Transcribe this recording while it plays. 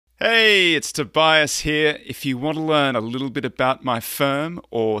Hey, it's Tobias here. If you want to learn a little bit about my firm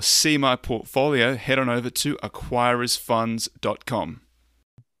or see my portfolio, head on over to acquirersfunds.com.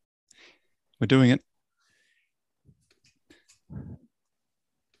 We're doing it.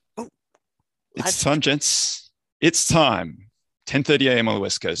 It's time, gents. It's time. 10:30 a.m. on the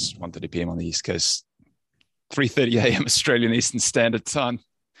West Coast, 1:30 p.m. on the East Coast, 3:30 a.m. Australian Eastern Standard Time.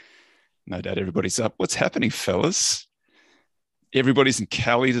 No doubt everybody's up. What's happening, fellas? Everybody's in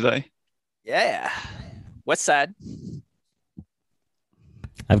Cali today. Yeah. West side.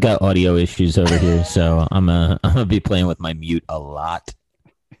 I've got audio issues over here, so I'm gonna be playing with my mute a lot.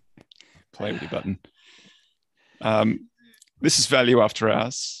 Play with your button. This is Value After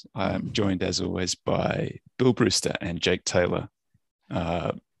Hours. I'm joined, as always, by Bill Brewster and Jake Taylor.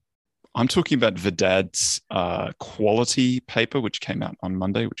 I'm talking about Vidad's quality paper, which came out on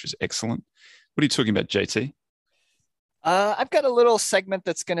Monday, which was excellent. What are you talking about, JT? I've got a little segment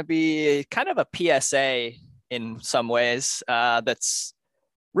that's going to be kind of a PSA in some ways. That's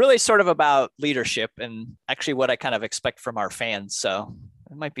really sort of about leadership and actually what I kind of expect from our fans. So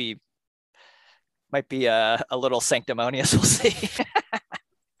it might be a little sanctimonious. We'll see.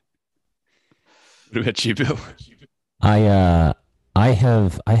 What about you, Bill? I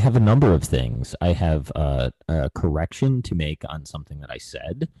have a number of things. I have a correction to make on something that I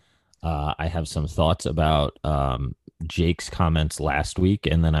said. I have some thoughts about Jake's comments last week,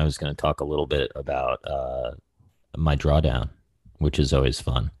 and then I was going to talk a little bit about my drawdown, which is always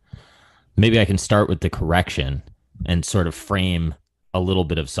fun. Maybe I can start with the correction and sort of frame a little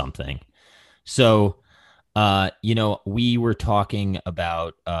bit of something. So, we were talking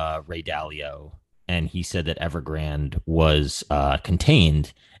about Ray Dalio, and he said that Evergrande was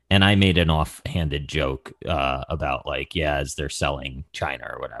contained, and I made an offhanded joke about as they're selling China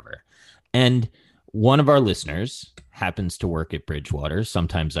or whatever. And one of our listeners happens to work at Bridgewater.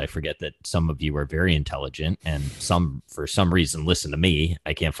 Sometimes I forget that some of you are very intelligent and some, for some reason, listen to me.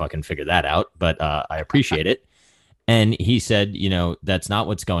 I can't fucking figure that out, but I appreciate it. And he said, that's not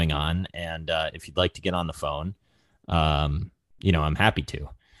what's going on. And if you'd like to get on the phone, I'm happy to.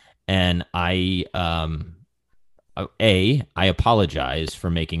 And I apologize for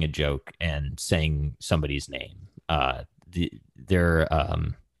making a joke and saying somebody's name.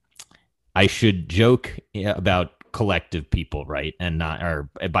 I should joke about collective people, right? And not, or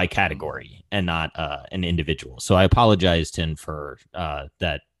by category and not an individual. So I apologize to him for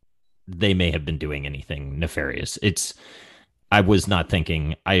that. They may have been doing anything nefarious. I was not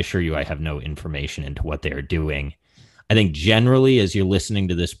thinking. I assure you, I have no information into what they are doing. I think generally, as you're listening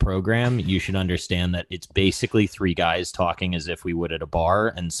to this program, you should understand that it's basically three guys talking as if we would at a bar.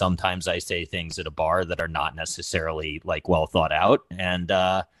 And sometimes I say things at a bar that are not necessarily well thought out. And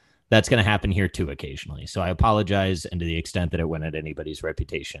that's going to happen here too occasionally. So I apologize. And to the extent that it went at anybody's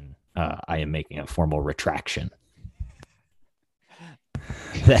reputation, I am making a formal retraction.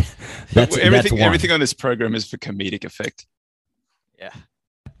 Everything on this program is for comedic effect.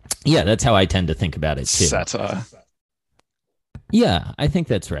 Yeah, that's how I tend to think about it too. Satire. Yeah, I think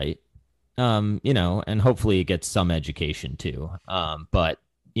that's right. And hopefully it gets some education too. But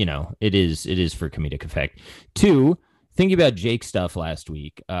it is for comedic effect. Two, thinking about Jake's stuff last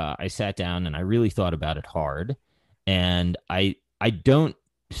week, I sat down and I really thought about it hard. And I don't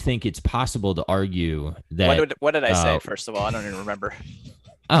think it's possible to argue that. What did I say, first of all? I don't even remember.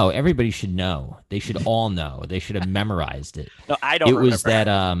 Oh, everybody should know. They should all know. They should have memorized it. No, I don't remember. It was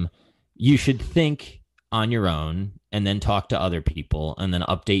that you should think on your own and then talk to other people and then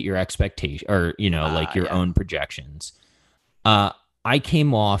update your expectation or, your own projections. I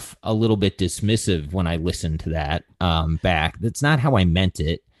came off a little bit dismissive when I listened to that back. That's not how I meant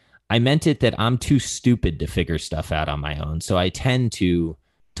it. I meant it that I'm too stupid to figure stuff out on my own. So I tend to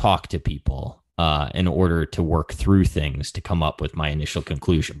talk to people in order to work through things to come up with my initial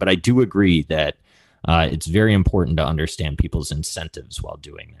conclusion. But I do agree that it's very important to understand people's incentives while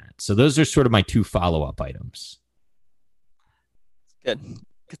doing that. So those are sort of my two follow-up items. Good.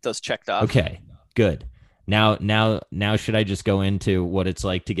 Get those checked off. Okay, good. Now, should I just go into what it's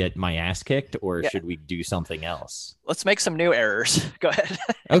like to get my ass kicked, or should we do something else? Let's make some new errors. Go ahead.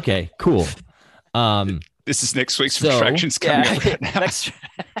 Okay, cool. This is next week's retractions coming up right now.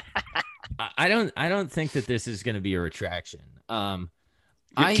 I don't think that this is going to be a retraction.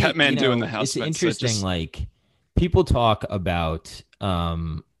 Catman in the house. It's interesting. People talk about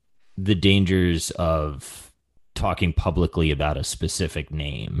the dangers of talking publicly about a specific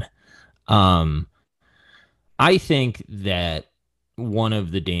name. I think that one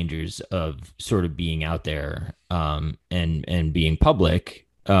of the dangers of sort of being out there and being public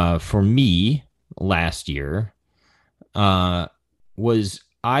for me last year was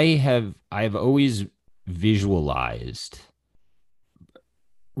I've always visualized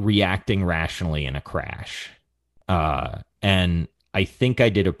reacting rationally in a crash. And I think I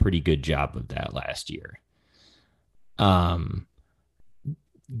did a pretty good job of that last year.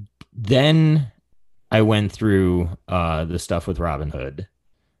 Then I went through the stuff with Robinhood,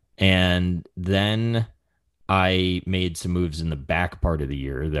 and then I made some moves in the back part of the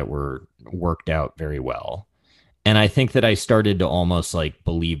year that were worked out very well. And I think that I started to almost like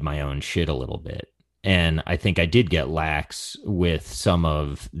believe my own shit a little bit. And I think I did get lax with some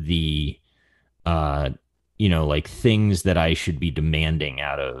of the, like things that I should be demanding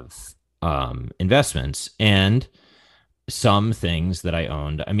out of investments. And some things that I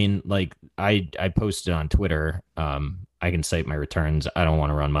owned. I mean, like I posted on Twitter, I can cite my returns. I don't want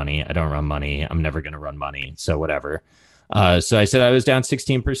to run money. I don't run money. I'm never going to run money. So whatever. So I said I was down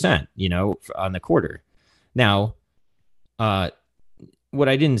 16%, on the quarter. Now, what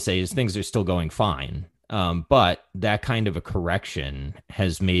I didn't say is things are still going fine. But that kind of a correction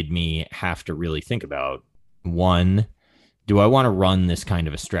has made me have to really think about, one, do I want to run this kind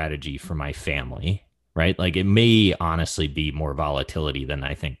of a strategy for my family? Right? Like it may honestly be more volatility than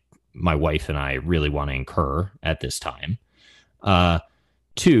I think my wife and I really want to incur at this time.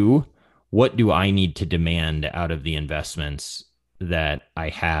 Two, what do I need to demand out of the investments that I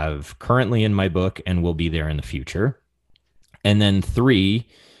have currently in my book and will be there in the future? And then three,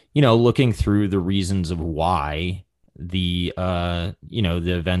 looking through the reasons of why the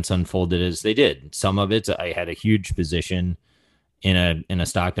events unfolded as they did. Some of it, I had a huge position in a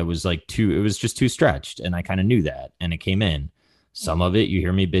stock that was like it was just too stretched. And I kind of knew that, and it came in. Some of it, you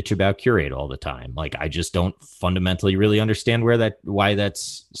hear me bitch about Curate all the time. Like, I just don't fundamentally really understand why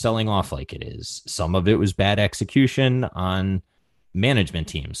that's selling off like it is. Some of it was bad execution on management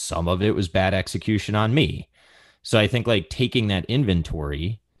teams. Some of it was bad execution on me. So I think like taking that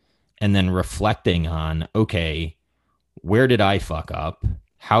inventory and then reflecting on, okay, where did I fuck up?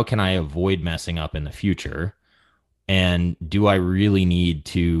 How can I avoid messing up in the future? And do I really need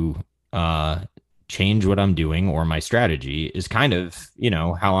to change what I'm doing or my strategy is kind of,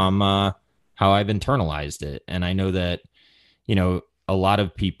 how I've internalized it. And I know that, a lot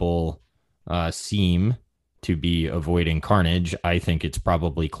of people seem to be avoiding carnage. I think it's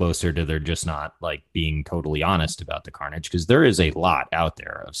probably closer to they're just not like being totally honest about the carnage, because there is a lot out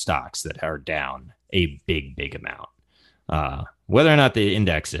there of stocks that are down a big, big amount. Whether or not the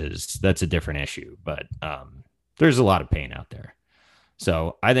index is, that's a different issue, but there's a lot of pain out there.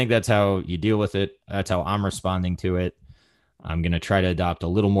 So I think that's how you deal with it. That's how I'm responding to it. I'm going to try to adopt a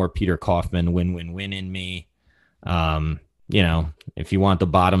little more Peter Kaufman win-win-win in me. If you want the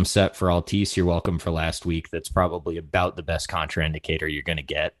bottom set for Altice, you're welcome for last week. That's probably about the best contraindicator you're going to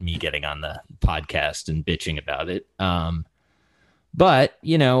get, me getting on the podcast and bitching about it. But,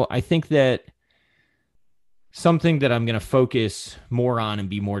 I think that something that I'm going to focus more on and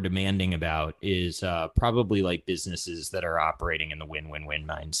be more demanding about is probably like businesses that are operating in the win-win-win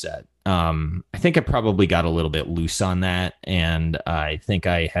mindset. I think I probably got a little bit loose on that, and I think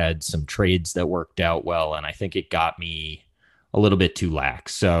I had some trades that worked out well, and I think it got me a little bit too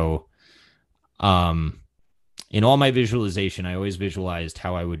lax. So in all my visualization, I always visualized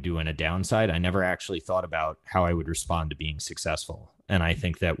how I would do in a downside. I never actually thought about how I would respond to being successful. And I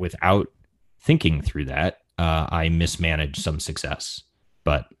think that without thinking through that, I mismanaged some success.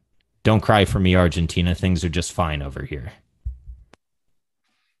 But don't cry for me, Argentina. Things are just fine over here.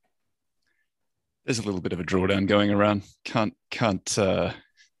 There's a little bit of a drawdown going around.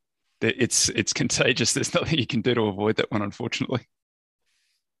 It's contagious. There's nothing you can do to avoid that one, unfortunately.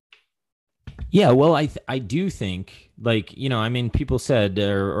 Yeah, well, I do think, like, people said,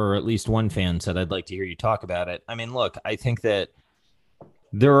 or at least one fan said, I'd like to hear you talk about it. I mean, look, I think that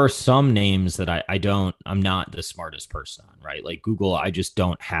there are some names that I'm not the smartest person on, right? Like Google, I just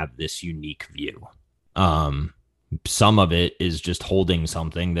don't have this unique view. Some of it is just holding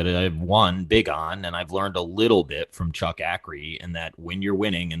something that I've won big on, and I've learned a little bit from Chuck Ackrey, and that when you're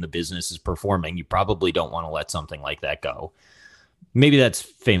winning and the business is performing, you probably don't want to let something like that go. Maybe that's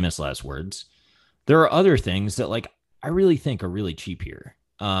famous last words. There are other things that like I really think are really cheap here.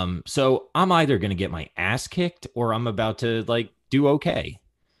 So I'm either going to get my ass kicked or I'm about to like do okay.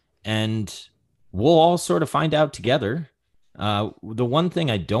 And we'll all sort of find out together. The one thing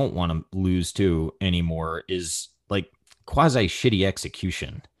I don't want to lose to anymore is like quasi shitty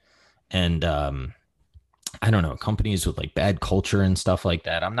execution. And I don't know, companies with like bad culture and stuff like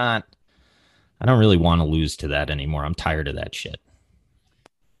that. I don't really want to lose to that anymore. I'm tired of that shit.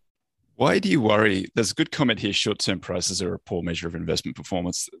 Why do you worry? There's a good comment here. Short-term prices are a poor measure of investment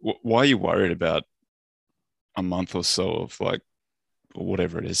performance. Why are you worried about a month or so of like or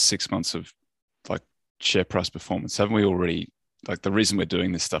whatever it is, 6 months of like share price performance? Haven't we already, like, the reason we're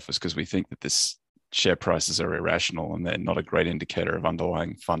doing this stuff is because we think that this share prices are irrational and they're not a great indicator of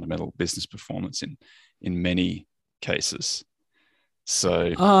underlying fundamental business performance in many cases.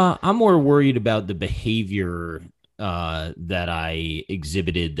 So I'm more worried about the behavior that I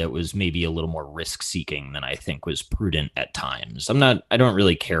exhibited that was maybe a little more risk seeking than I think was prudent at times. I don't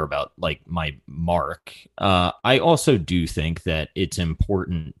really care about like my mark. I also do think that it's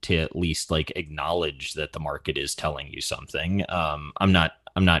important to at least like acknowledge that the market is telling you something. I'm not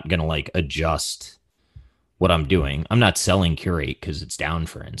going to like adjust what I'm doing. I'm not selling Curate because it's down,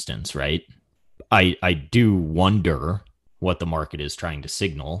 for instance, right? I do wonder what the market is trying to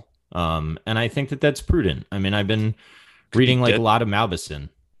signal. And I think that that's prudent. I mean, I've been reading like a lot of Mauboussin.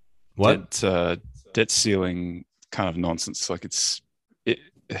 What? Debt ceiling kind of nonsense. Like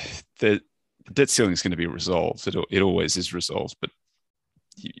the debt ceiling is going to be resolved. It always is resolved, but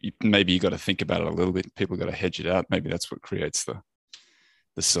maybe you got to think about it a little bit. People got to hedge it out. Maybe that's what creates the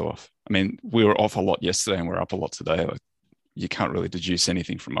sell-off. I mean, we were off a lot yesterday and we're up a lot today. Like, you can't really deduce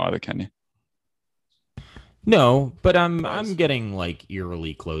anything from either, can you? No, but I'm getting like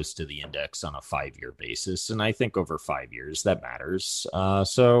eerily close to the index on a 5-year basis, and I think over 5 years that matters.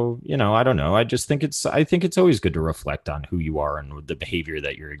 So I don't know. I just think it's always good to reflect on who you are and the behavior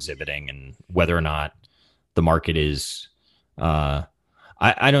that you're exhibiting, and whether or not the market is. I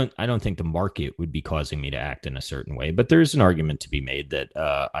don't think the market would be causing me to act in a certain way, but there's an argument to be made that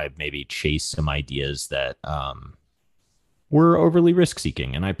I've maybe chased some ideas that were overly risk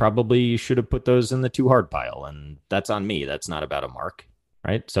seeking, and I probably should have put those in the too hard pile, and that's on me. That's not about a mark,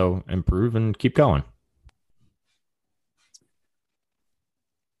 right? So improve and keep going.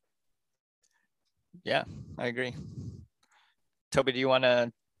 Yeah, I agree. Toby, do you want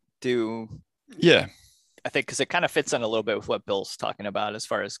to do? Yeah. I think because it kind of fits in a little bit with what Bill's talking about as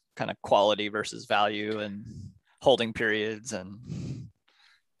far as kind of quality versus value and holding periods. And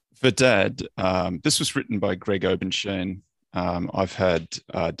for Dad, this was written by Greg Obenshane. I've had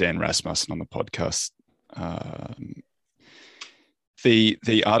Dan Rasmussen on the podcast.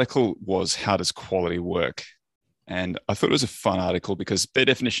 The article was "How Does Quality Work?" And I thought it was a fun article because their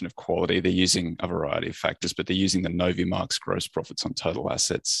definition of quality, they're using a variety of factors, but they're using the Novimarks gross profits on total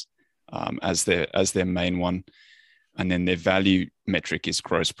assets as their main one. And then their value metric is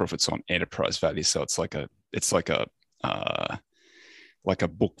gross profits on enterprise value. So it's like a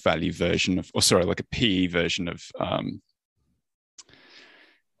book value version of, like a PE version of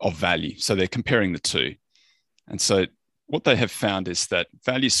value. So they're comparing the two. And so what they have found is that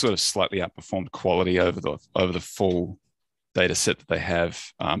value sort of slightly outperformed quality over the full data set that they have,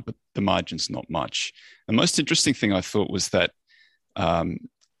 but the margin's not much. The most interesting thing I thought was that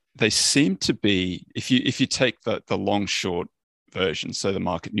they seem to be, if you take the long short version, so the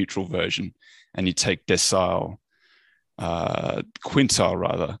market neutral version, and you take quintile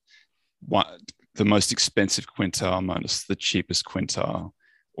rather, the most expensive quintile minus the cheapest quintile,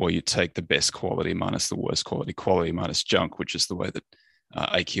 or you take the best quality minus the worst quality minus junk, which is the way that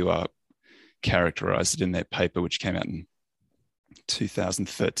AQR characterized it in their paper, which came out in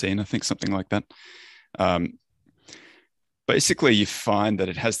 2013, I think, something like that. Basically, you find that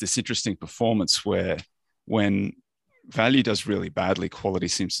it has this interesting performance where when value does really badly, quality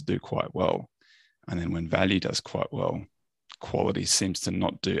seems to do quite well. And then when value does quite well, quality seems to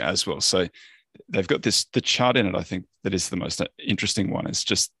not do as well. So they've got the chart in it, I think, that is the most interesting one. It's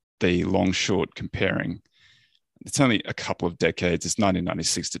just the long short comparing. It's only a couple of decades. It's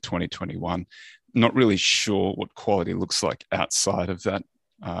 1996 to 2021. Not really sure what quality looks like outside of that.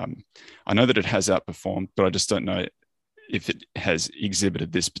 I know that it has outperformed, but I just don't know if it has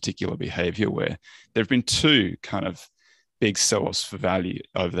exhibited this particular behavior where there have been two kind of big sell-offs for value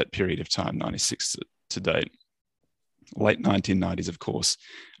over that period of time, 96 to date. Late 1990s, of course,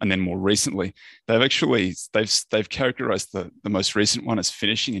 and then more recently, they've characterized the most recent one as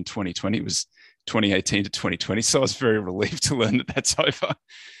finishing in 2020. It was 2018 to 2020, so I was very relieved to learn that that's over.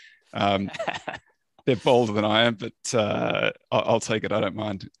 They're bolder than I am, but I'll take it. I don't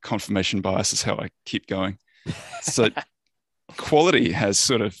mind. Confirmation bias is how I keep going. So quality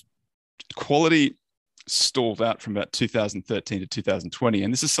stalled out from about 2013 to 2020.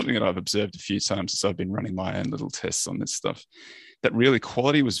 And this is something that I've observed a few times as I've been running my own little tests on this stuff, that really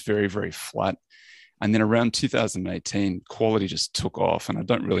quality was very, very flat. And then around 2018, quality just took off, and I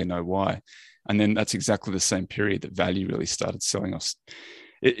don't really know why. And then that's exactly the same period that value really started selling off.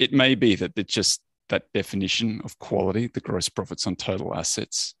 It may be that that definition of quality, the gross profits on total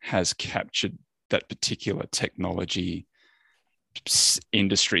assets, has captured that particular technology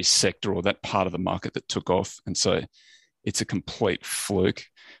industry sector or that part of the market that took off. And so it's a complete fluke.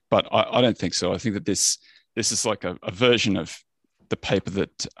 But I don't think so. I think that this is like a version of the paper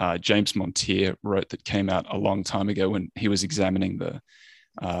that James Montier wrote that came out a long time ago when he was examining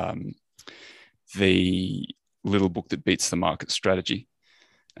the little book that beats the market strategy.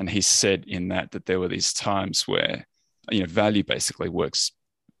 And he said in that there were these times where, value basically works,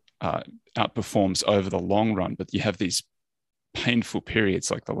 outperforms over the long run, but you have these painful periods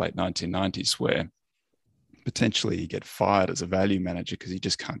like the late 1990s where potentially you get fired as a value manager because you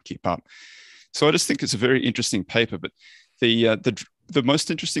just can't keep up. So I just think it's a very interesting paper. But the most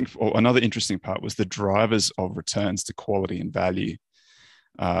interesting, or another interesting part, was the drivers of returns to quality and value.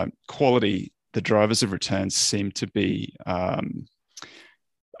 Quality, the drivers of returns seem to be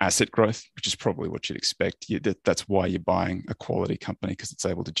asset growth, which is probably what you'd expect. That's why you're buying a quality company, because it's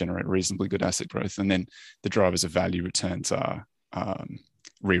able to generate reasonably good asset growth. And then the drivers of value returns are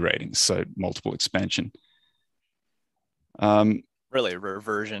re-ratings, so multiple expansion. Really,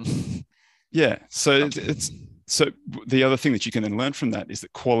 reversion. Yeah. So so the other thing that you can then learn from that is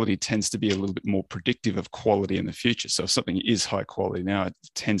that quality tends to be a little bit more predictive of quality in the future. So if something is high quality now, it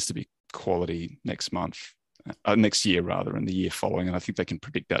tends to be quality next year rather, and the year following. And I think they can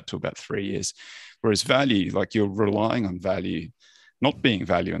predict that to about 3 years. Whereas value, like, you're relying on value not being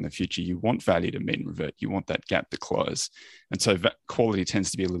value in the future. You want value to mean revert. You want that gap to close. And so quality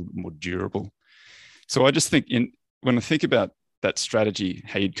tends to be a little bit more durable. So I just think when I think about that strategy,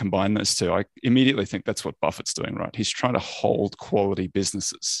 how you'd combine those two, I immediately think that's what Buffett's doing, right? He's trying to hold quality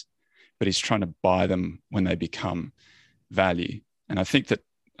businesses, but he's trying to buy them when they become value. And I think that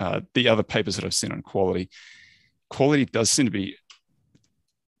the other papers that I've seen on quality does seem to be,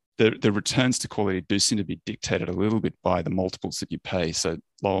 the returns to quality do seem to be dictated a little bit by the multiples that you pay. So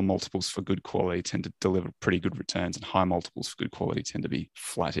lower multiples for good quality tend to deliver pretty good returns, and high multiples for good quality tend to be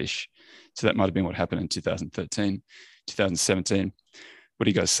flattish. So that might have been what happened in 2013, 2017. What do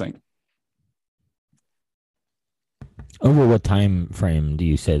you guys think? Over what time frame do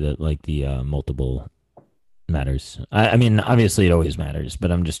you say that, like, the multiple matters? I mean, obviously it always matters,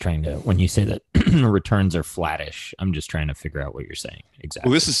 but I'm just trying to, when you say that returns are flattish, I'm just trying to figure out what you're saying exactly.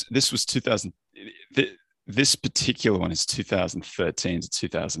 Well, this was 2000. This particular one is 2013 to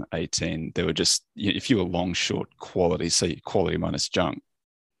 2018. They were just, if you were long short quality, say quality minus junk,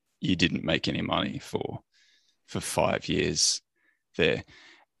 you didn't make any money for 5 years there.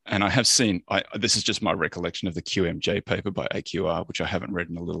 And I have seen, this is just my recollection of the QMJ paper by AQR, which I haven't read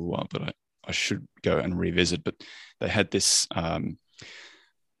in a little while, but I should go and revisit. But they had this,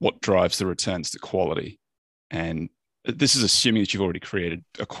 what drives the returns to quality. And this is assuming that you've already created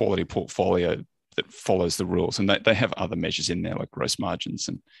a quality portfolio that follows the rules. And they have other measures in there, like gross margins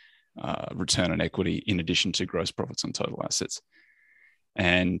and return on equity, in addition to gross profits on total assets.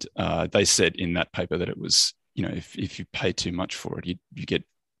 And they said in that paper that it was, if you pay too much for it, you get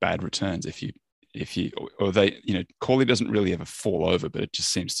bad returns. Quality doesn't really ever fall over, but it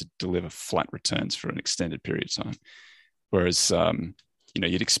just seems to deliver flat returns for an extended period of time. Whereas,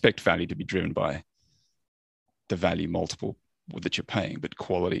 you'd expect value to be driven by the value multiple that you're paying, but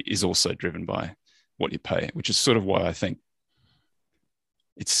quality is also driven by what you pay, which is sort of why I think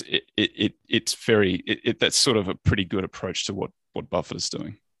that's sort of a pretty good approach to what Buffett is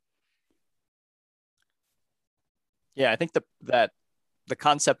doing. Yeah, I think that the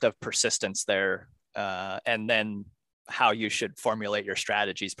concept of persistence there, and then how you should formulate your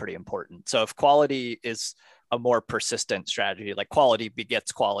strategy, is pretty important. So if quality is a more persistent strategy, like quality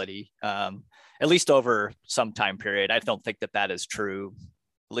begets quality, at least over some time period, I don't think that is true.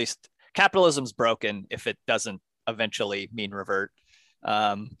 At least capitalism's broken if it doesn't eventually mean revert.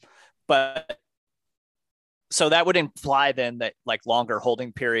 But so that would imply then that, like, longer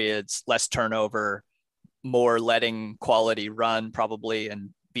holding periods, less turnover, more letting quality run probably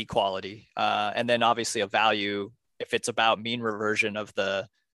and be quality. And then obviously a value, if it's about mean reversion of the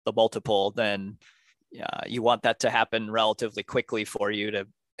multiple, then you want that to happen relatively quickly for you to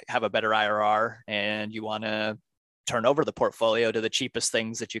have a better IRR, and you want to turn over the portfolio to the cheapest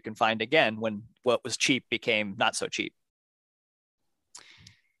things that you can find again when what was cheap became not so cheap.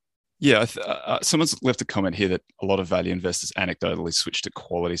 Yeah, someone's left a comment here that a lot of value investors anecdotally switch to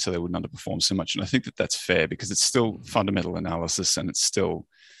quality so they wouldn't underperform so much. And I think that that's fair, because it's still fundamental analysis, and it's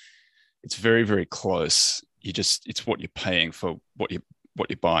very, very close. It's what you're paying for what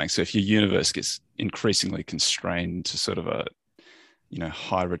you're buying. So if your universe gets increasingly constrained to sort of a,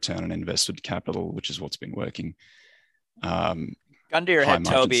 high return on invested capital, which is what's been working. Gun to your head, margins.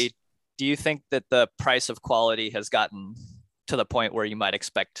 Toby, do you think that the price of quality has gotten to the point where you might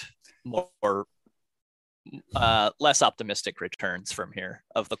expect more less optimistic returns from here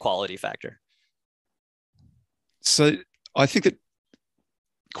of the quality factor? So I think that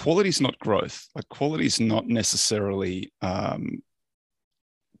quality is not growth. Like quality is not necessarily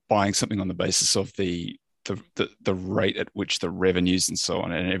buying something on the basis of the rate at which the revenues and so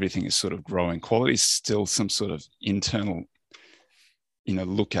on and everything is sort of growing. Quality is still some sort of internal,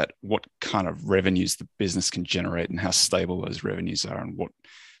 look at what kind of revenues the business can generate and how stable those revenues are and what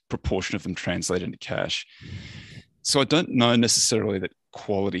proportion of them translate into cash. So I don't know necessarily that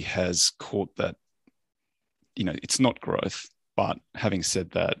quality has caught that, it's not growth. But having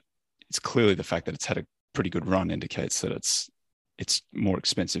said that, it's clearly the fact that it's had a pretty good run indicates that it's more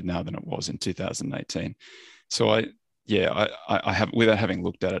expensive now than it was in 2018. So I have, without having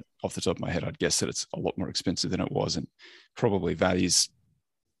looked at it off the top of my head, I'd guess that it's a lot more expensive than it was, and probably values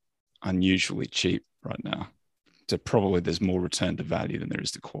unusually cheap right now. So probably there's more return to value than there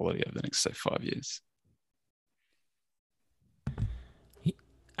is to quality over the next, say, 5 years.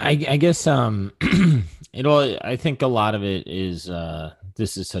 I guess I think a lot of it is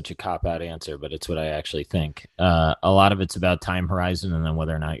this is such a cop-out answer, but it's what I actually think. A lot of it's about time horizon and then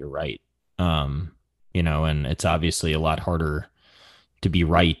whether or not you're right. And it's obviously a lot harder to be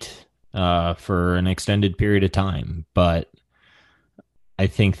right for an extended period of time. But I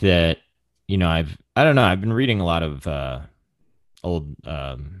think that, I've been reading a lot of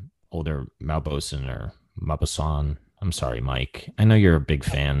older Mauboussin or Mauboussin. I'm sorry, Mike. I know you're a big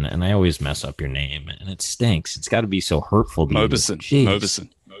fan, and I always mess up your name, and it stinks. It's got to be so hurtful to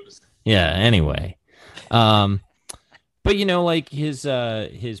Mauboussin. Yeah. Anyway, but like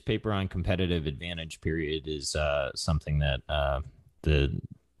his paper on competitive advantage period is something that the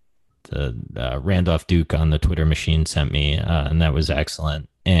Randolph Duke on the Twitter machine sent me, and that was excellent.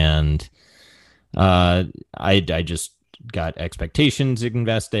 And I just got expectations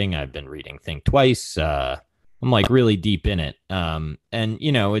investing. I've been reading Think Twice. I'm like really deep in it. And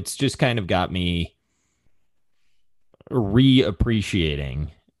it's just kind of got me reappreciating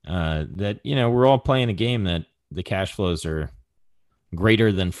that, we're all playing a game that the cash flows are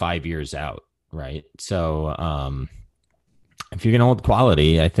greater than 5 years out. Right. So if you're going to hold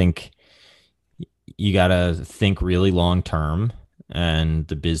quality, I think you got to think really long term, and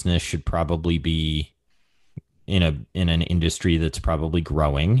the business should probably be in an industry that's probably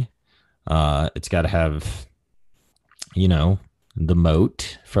growing. It's got to have, the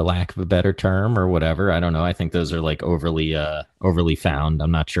moat, for lack of a better term, or whatever. I don't know. I think those are like overly found.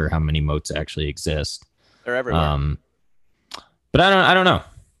 I'm not sure how many moats actually exist. They're everywhere. But I don't know.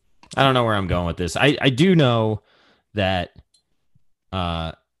 I don't know where I'm going with this. I do know that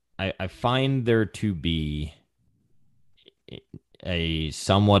I find there to be a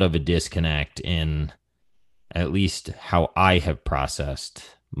somewhat of a disconnect in at least how I have processed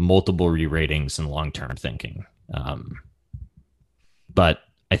multiple re-ratings and long-term thinking. But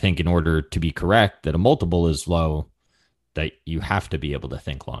I think in order to be correct that a multiple is low, that you have to be able to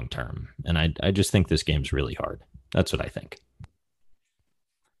think long-term. And I just think this game's really hard. That's what I think.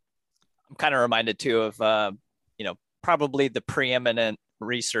 I'm kind of reminded too of, probably the preeminent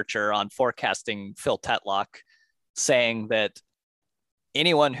researcher on forecasting, Phil Tetlock, saying that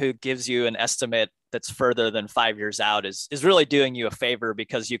anyone who gives you an estimate that's further than 5 years out is really doing you a favor,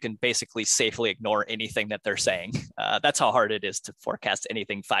 because you can basically safely ignore anything that they're saying. That's how hard it is to forecast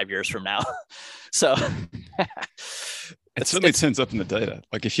anything 5 years from now. So it certainly turns up in the data.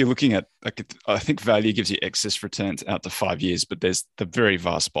 Like if you're looking at, I think value gives you excess returns out to 5 years, but there's the very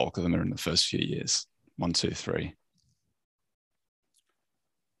vast bulk of them are in the first few years, 1, 2, 3.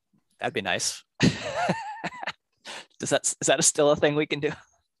 That'd be nice. Is that still a thing we can do?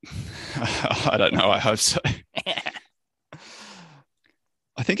 I don't know. I hope so.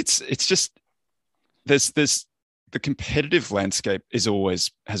 I think it's just there's the competitive landscape has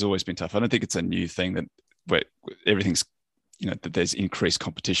always been tough. I don't think it's a new thing that where everything's that there's increased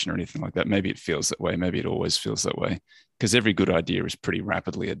competition or anything like that. Maybe it feels that way. Maybe it always feels that way, because every good idea is pretty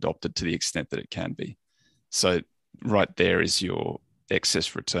rapidly adopted to the extent that it can be. So right there is your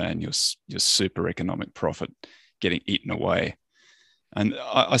excess return, your super economic profit getting eaten away. And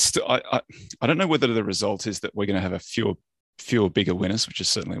I don't know whether the result is that we're going to have a fewer bigger winners, which is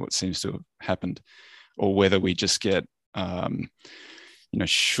certainly what seems to have happened, or whether we just get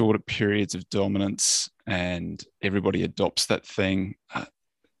shorter periods of dominance and everybody adopts that thing.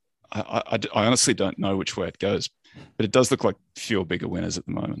 I honestly don't know which way it goes, but it does look like fewer bigger winners at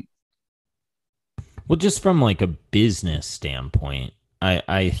the moment. Well, just from like a business standpoint,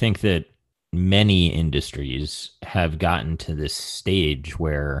 I think that many industries have gotten to this stage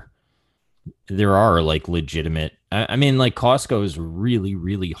where there are like legitimate, I mean, like Costco is really,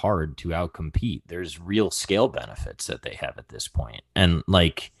 really hard to outcompete. There's real scale benefits that they have at this point. And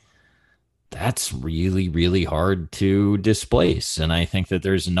like, that's really, really hard to displace. And I think that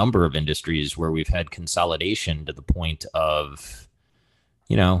there's a number of industries where we've had consolidation to the point of,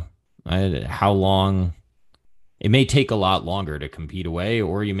 you know, how long it may take a lot longer to compete away,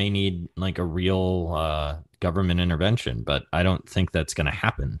 or you may need like a real government intervention, but I don't think that's going to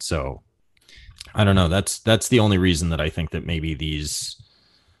happen. So I don't know. That's the only reason that I think that maybe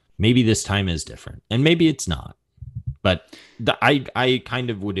this time is different, and maybe it's not. But I kind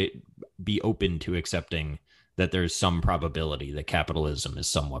of would be open to accepting that there's some probability that capitalism is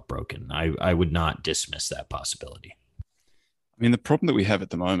somewhat broken. I would not dismiss that possibility. I mean, the problem that we have at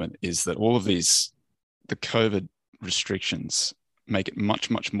the moment is that all of the COVID restrictions make it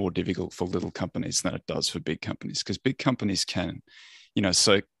much, much more difficult for little companies than it does for big companies, because big companies can,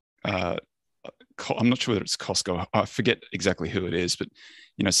 so I'm not sure whether it's Costco. I forget exactly who it is, but,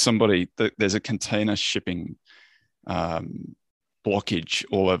 there's a container shipping blockage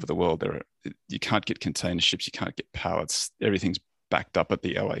all over the world. You can't get container ships, you can't get pallets. Everything's backed up at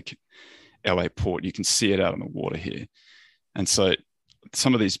the LA port. You can see it out on the water here. And so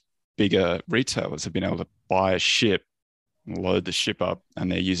some of these bigger retailers have been able to buy a ship, load the ship up,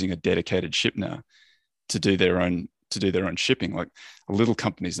 and they're using a dedicated ship now to do their own shipping. Like a little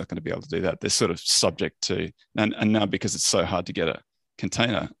company's not going to be able to do that. They're sort of subject to, and now because it's so hard to get a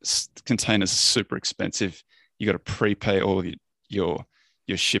container, containers are super expensive. You got to prepay all of your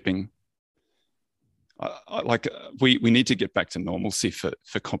shipping. We need to get back to normalcy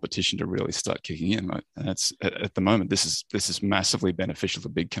for competition to really start kicking in. Right? And it's at the moment, this is massively beneficial to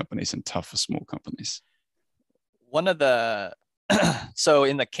big companies and tough for small companies. One of the so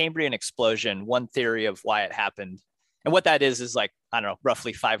in the Cambrian explosion, one theory of why it happened, and what that is like, I don't know,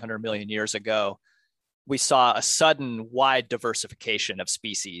 roughly 500 million years ago, we saw a sudden wide diversification of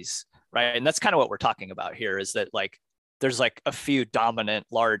species, right? And that's kind of what we're talking about here, is that like there's like a few dominant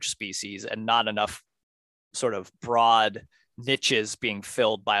large species and not enough sort of broad niches being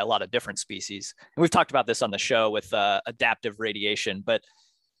filled by a lot of different species. And we've talked about this on the show with adaptive radiation, but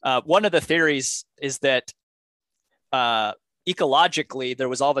one of the theories is that ecologically, there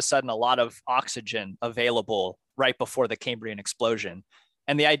was all of a sudden a lot of oxygen available right before the Cambrian explosion.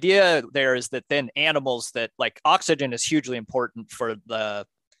 And the idea there is that then animals that, like, oxygen is hugely important for the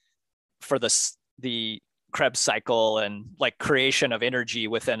Krebs cycle and like creation of energy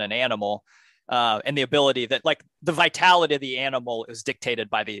within an animal. And the ability that, like, the vitality of the animal is dictated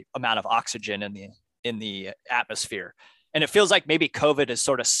by the amount of oxygen in the atmosphere. And it feels like maybe COVID has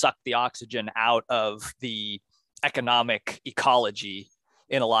sort of sucked the oxygen out of the economic ecology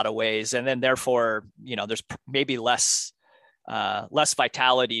in a lot of ways. And then therefore, there's maybe less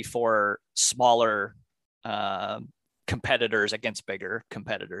vitality for smaller competitors against bigger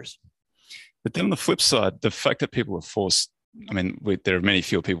competitors. But then on the flip side, the fact that people are forced, I mean, there are many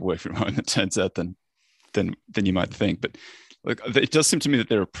fewer people working from home, it turns out, than you might think. But look, it does seem to me that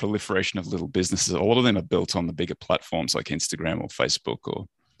there are a proliferation of little businesses. A lot of them are built on the bigger platforms like Instagram or Facebook or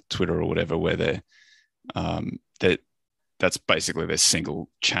Twitter or whatever, where that's basically their single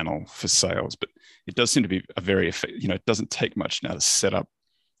channel for sales. But it does seem to be it doesn't take much now to set up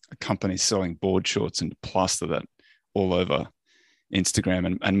a company selling board shorts and plaster that all over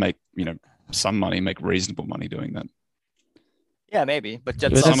Instagram and make, some money, make reasonable money doing that. Yeah, maybe, but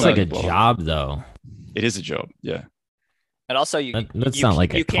that's like a job, though. It is a job, yeah. And also, you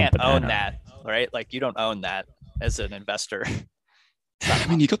can't own that, right? Like, you don't own that as an investor. I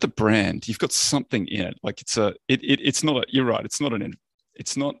mean, you got the brand, you've got something in it. Like it's not. You're right. It's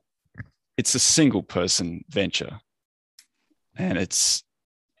a single person venture, and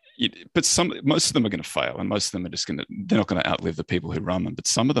most of them are going to fail, and most of them they're not going to outlive the people who run them. But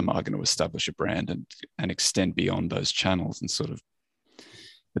some of them are going to establish a brand and extend beyond those channels and sort of.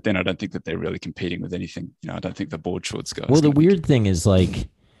 But then I don't think that they're really competing with anything. I don't think the board shorts guys. Well, the weird thing is, like,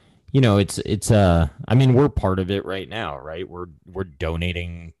 I mean, we're part of it right now, right? We're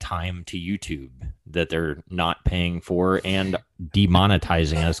donating time to YouTube that they're not paying for and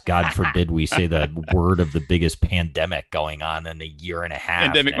demonetizing us. God forbid we say the word of the biggest pandemic going on in a year and a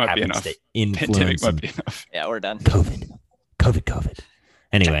half. Pandemic might be enough. Pandemic might be enough. Yeah, we're done. COVID.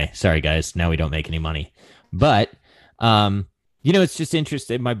 Anyway, sorry guys. Now we don't make any money. But it's just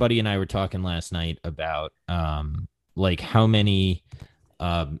interesting. My buddy and I were talking last night about like how many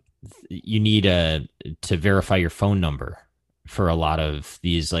you need to verify your phone number for a lot of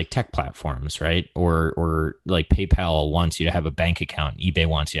these like tech platforms, right? Or like PayPal wants you to have a bank account, eBay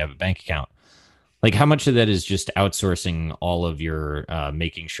wants you to have a bank account. Like, how much of that is just outsourcing all of your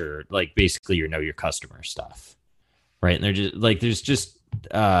making sure, like, basically your customer stuff, right? And they're just like, there's just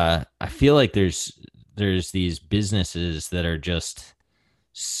I feel like there's these businesses that are just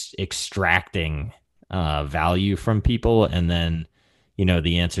extracting value from people. And then,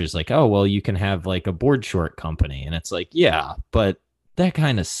 the answer is like, oh, well, you can have like a board short company. And it's like, yeah, but that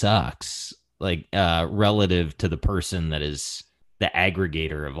kind of sucks, like relative to the person that is the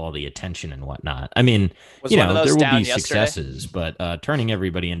aggregator of all the attention and whatnot. I mean, there will be successes, but turning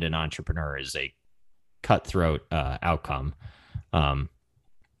everybody into an entrepreneur is a cutthroat outcome.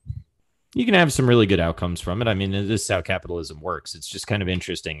 You can have some really good outcomes from it. I mean, this is how capitalism works. It's just kind of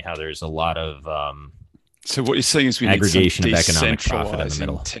interesting how there's a lot of so what you're saying is we aggregation need of economic profit in the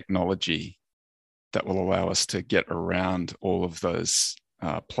middle. Technology that will allow us to get around all of those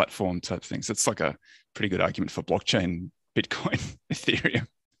platform type things. It's like a pretty good argument for blockchain, Bitcoin, Ethereum,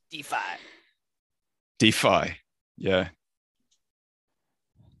 DeFi. Yeah.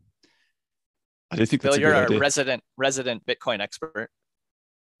 I do think that's Bill, you're a a resident Bitcoin expert.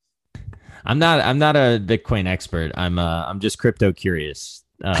 I'm not a Bitcoin expert. I'm just crypto curious.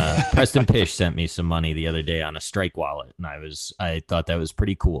 Preston Pish sent me some money the other day on a Strike wallet, and I thought that was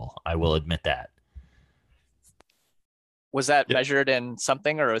pretty cool. I will admit that. Was that measured in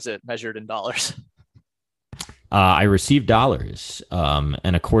something, or was it measured in dollars? I received dollars,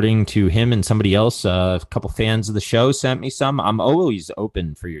 and according to him and somebody else, a couple fans of the show sent me some. I'm always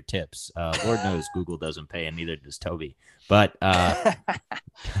open for your tips. Lord knows Google doesn't pay, and neither does Toby. But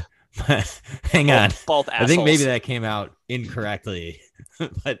hang on. Both I think maybe that came out incorrectly.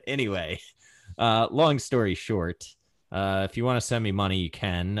 But anyway, long story short, if you want to send me money, you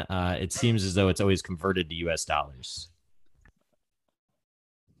can. It seems as though it's always converted to US dollars.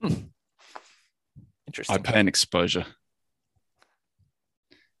 Interesting. I pay an exposure.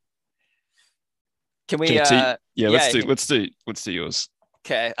 Can we? JT, let's do yours.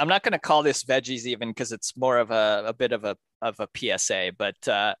 Okay, I'm not going to call this veggies even because it's more of a bit of a PSA, but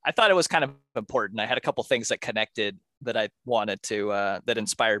I thought it was kind of important. I had a couple things that connected that I wanted to that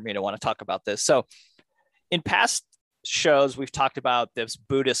inspired me to want to talk about this. So, in past shows, we've talked about this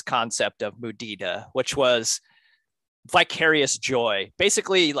Buddhist concept of mudita, which was vicarious joy,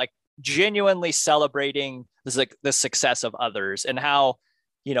 basically like genuinely celebrating the success of others, and how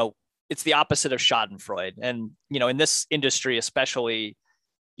it's the opposite of Schadenfreude. And in this industry especially,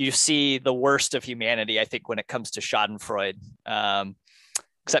 you see the worst of humanity, I think, when it comes to Schadenfreude,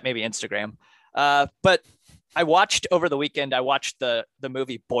 except maybe Instagram. But I watched over the weekend, the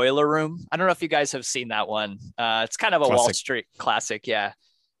movie Boiler Room. I don't know if you guys have seen that one. It's kind of a Wall Street classic. Yeah.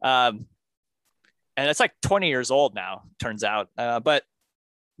 And it's like 20 years old now, turns out. But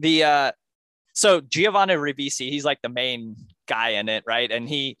so Giovanni Ribisi, he's like the main guy in it, right? And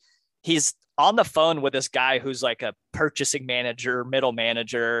he's on the phone with this guy who's like a purchasing manager, middle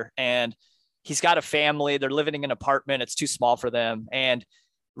manager, and he's got a family. They're living in an apartment. It's too small for them. And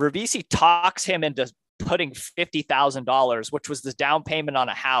Ribisi talks him into putting $50,000, which was the down payment on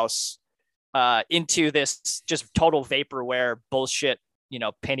a house, into this just total vaporware bullshit,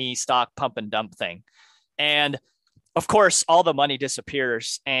 penny stock pump and dump thing. And of course, all the money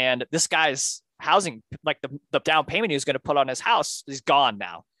disappears. And this guy's housing, like the down payment he was going to put on his house, is gone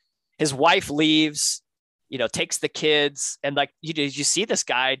now. His wife leaves, takes the kids, and like you see this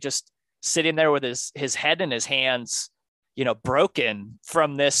guy just sitting there with his head in his hands, broken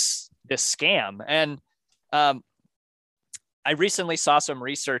from this scam. And I recently saw some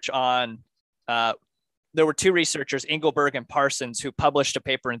research on. There were two researchers, Engelberg and Parsons, who published a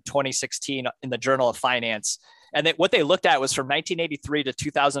paper in 2016 in the Journal of Finance. And what they looked at was from 1983 to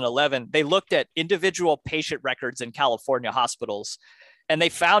 2011. They looked at individual patient records in California hospitals, and they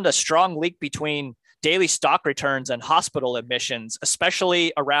found a strong link between daily stock returns and hospital admissions,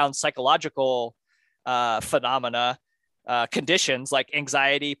 especially around psychological phenomena, conditions like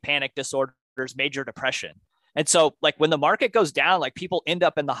anxiety, panic disorders, major depression. And so like when the market goes down, like people end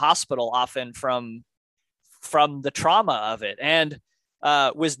up in the hospital often from the trauma of it. And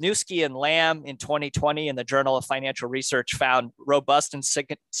Wisniewski and Lamb in 2020 in the Journal of Financial Research found robust and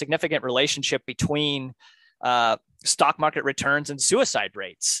significant relationship between stock market returns and suicide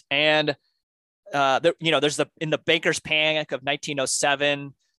rates. And there's in the banker's panic of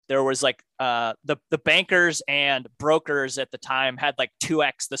 1907, there was like the bankers and brokers at the time had like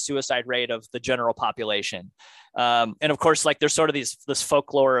 2x the suicide rate of the general population. And of course, like there's sort of this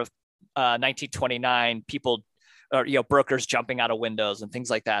folklore of 1929 people, or brokers jumping out of windows and things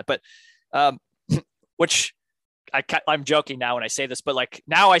like that. But which I'm joking now when I say this, but like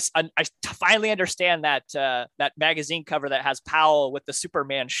now I finally understand that that magazine cover that has Powell with the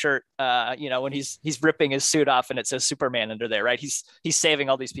Superman shirt, when he's ripping his suit off and it says Superman under there, right? He's saving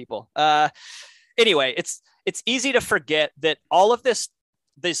all these people. Anyway, it's easy to forget that all of this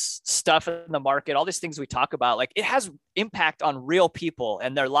this stuff in the market, all these things we talk about, like it has impact on real people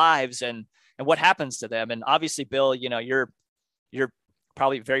and their lives and what happens to them. And obviously, Bill, you're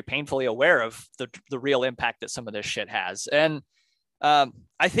probably very painfully aware of the real impact that some of this shit has. And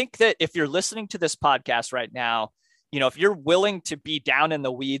I think that if you're listening to this podcast right now, if you're willing to be down in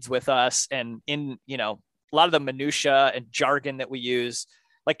the weeds with us and in, a lot of the minutia and jargon that we use,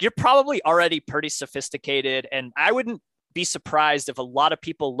 like you're probably already pretty sophisticated. And I wouldn't be surprised if a lot of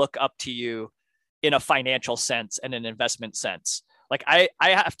people look up to you in a financial sense and an investment sense. Like I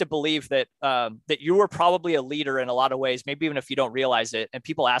have to believe that that you are probably a leader in a lot of ways, maybe even if you don't realize it, and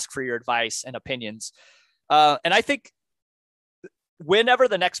people ask for your advice and opinions. And I think whenever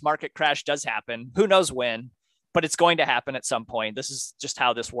the next market crash does happen, who knows when, but it's going to happen at some point. This is just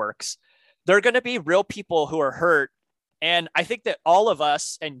how this works. There are going to be real people who are hurt. And I think that all of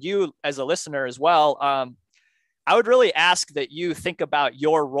us, and you as a listener as well, I would really ask that you think about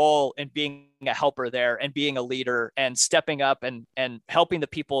your role in being a helper there and being a leader and stepping up and helping the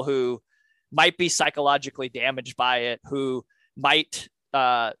people who might be psychologically damaged by it, who might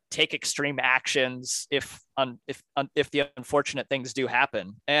take extreme actions if the unfortunate things do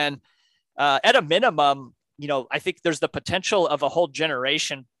happen. And at a minimum, I think there's the potential of a whole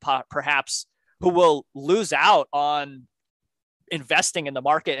generation perhaps who will lose out on investing in the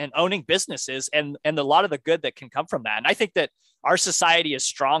market and owning businesses and a lot of the good that can come from that. And I think that our society is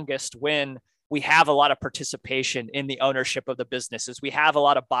strongest when we have a lot of participation in the ownership of the businesses. We have a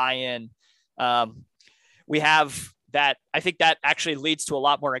lot of buy-in. We have that. I think that actually leads to a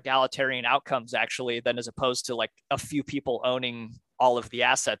lot more egalitarian outcomes actually than as opposed to like a few people owning all of the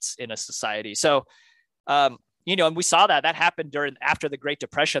assets in a society. So, and we saw that happened after the Great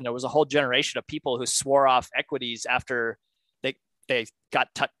Depression. There was a whole generation of people who swore off equities after they got,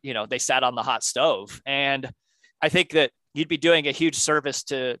 they sat on the hot stove. And I think that you'd be doing a huge service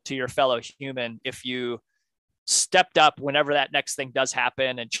to your fellow human if you stepped up whenever that next thing does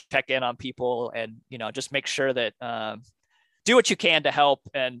happen and check in on people and, just make sure that do what you can to help.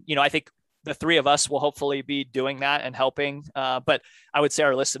 And, I think the three of us will hopefully be doing that and helping. But I would say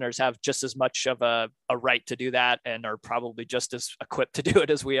our listeners have just as much of a right to do that and are probably just as equipped to do it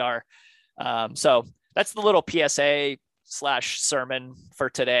as we are. So that's the little PSA / sermon for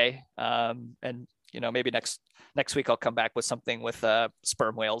today. And, maybe next week I'll come back with something with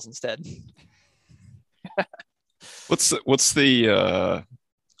sperm whales instead. What's the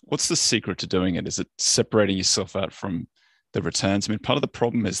secret to doing it? Is it separating yourself out from the returns? I mean, part of the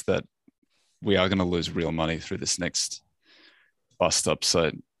problem is that we are going to lose real money through this next bust up.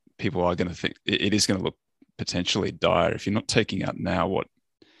 So people are going to think it is going to look potentially dire. If you're not taking out now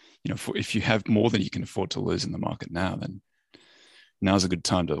if you have more than you can afford to lose in the market now, then now's a good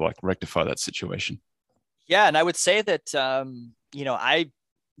time to like rectify that situation. Yeah. And I would say that, I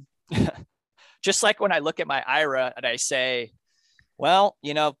just like when I look at my IRA and I say, well,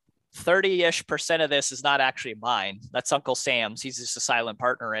 30-ish% of this is not actually mine. That's Uncle Sam's. He's just a silent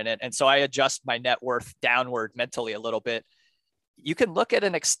partner in it. And so I adjust my net worth downward mentally a little bit. You can look at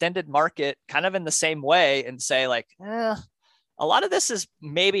an extended market kind of in the same way and say like, a lot of this is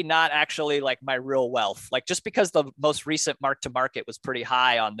maybe not actually like my real wealth. Like just because the most recent mark to market was pretty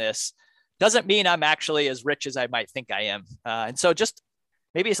high on this doesn't mean I'm actually as rich as I might think I am. And so just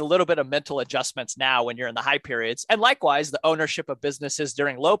maybe it's a little bit of mental adjustments now when you're in the high periods. And likewise, the ownership of businesses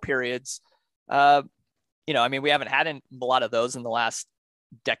during low periods. We haven't had a lot of those in the last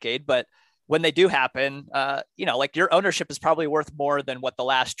decade, but when they do happen, like your ownership is probably worth more than what the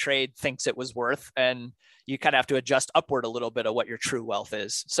last trade thinks it was worth. And you kind of have to adjust upward a little bit of what your true wealth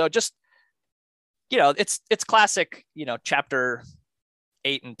is. So just, it's classic, chapter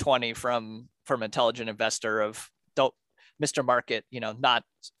 8 and 20 from Intelligent Investor of don't Mr. Market, not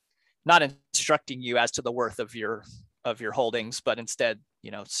instructing you as to the worth of your holdings, but instead,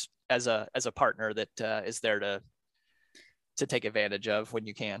 as a partner that is there to take advantage of when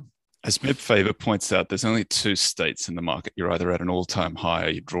you can. As Meb Faber points out, there's only two states in the market. You're either at an all-time high or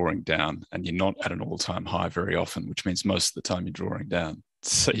you're drawing down, and you're not at an all-time high very often, which means most of the time you're drawing down.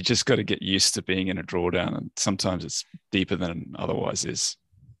 So you just got to get used to being in a drawdown, and sometimes it's deeper than it otherwise is.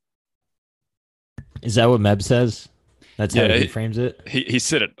 Is that what Meb says? That's how he frames it? He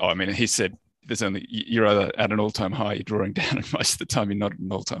said it. He said you're either at an all-time high, you're drawing down, and most of the time you're not at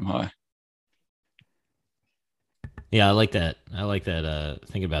an all-time high. Yeah, I like that.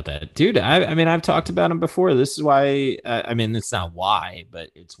 Think about that. Dude, I've talked about him before. This is why, it's not why, but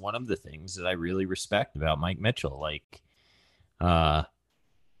it's one of the things that I really respect about Mike Mitchell. Like,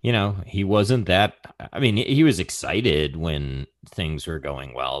 he wasn't that, he was excited when things were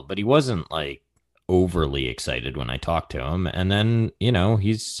going well, but he wasn't like overly excited when I talk to him. And then, you know,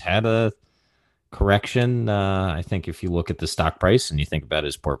 he's had a correction. I think if you look at the stock price and you think about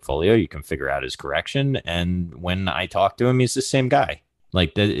his portfolio, you can figure out his correction. And when I talk to him, he's the same guy.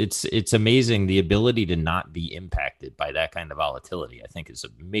 Like it's amazing. The ability to not be impacted by that kind of volatility, I think, is a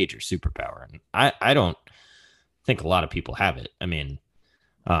major superpower. And I don't think a lot of people have it. I mean,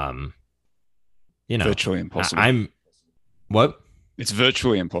 you know, virtually impossible. What? It's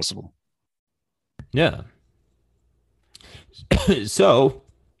virtually impossible. Yeah. So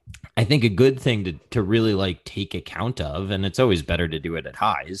I think a good thing to really like take account of, and it's always better to do it at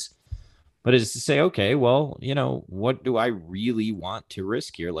highs, but is to say, okay, well, you know, what do I really want to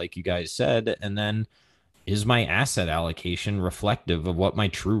risk here? Like you guys said, and then is my asset allocation reflective of what my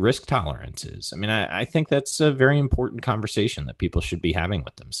true risk tolerance is? I mean, I think that's a very important conversation that people should be having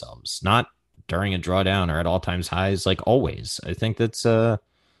with themselves, not during a drawdown or at all times highs, like always. I think that's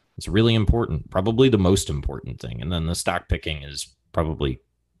it's really important, probably the most important thing. And then the stock picking is probably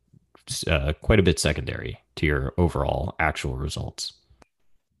quite a bit secondary to your overall actual results.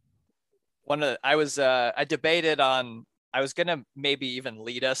 I debated on, I was going to maybe even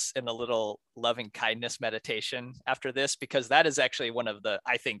lead us in a little loving kindness meditation after this, because that is actually one of the,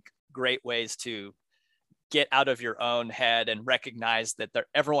 I think, great ways to get out of your own head and recognize that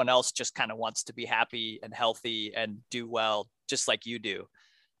everyone else just kind of wants to be happy and healthy and do well, just like you do.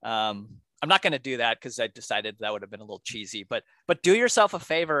 I'm not going to do that because I decided that would have been a little cheesy, but do yourself a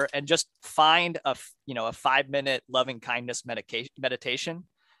favor and just find a 5-minute loving kindness meditation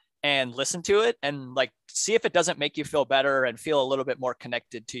and listen to it and like see if it doesn't make you feel better and feel a little bit more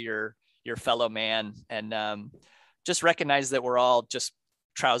connected to your fellow man. And just recognize that we're all just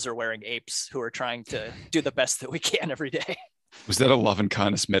trouser wearing apes who are trying to do the best that we can every day. Was that a love and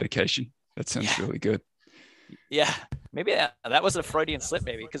kindness medication? That sounds really good. Yeah, maybe that was a Freudian slip,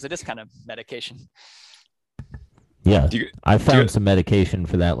 maybe, because it is kind of medication. Yeah, I found some medication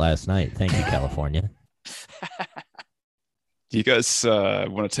for that last night. Thank you, California. Do you guys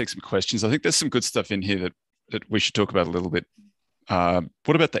want to take some questions? I think there's some good stuff in here that we should talk about a little bit.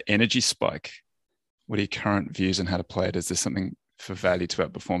 What about the energy spike? What are your current views on how to play it? Is there something for value to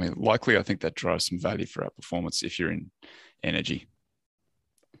outperforming? Likely, I think that drives some value for outperformance if you're in energy.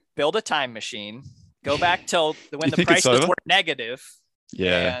 Build a time machine. Go back till when the prices were negative.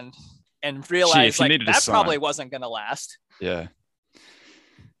 Yeah. And realize that probably wasn't going to last. Yeah.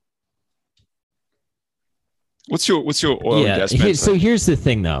 What's your oil and gas mentor? So here's the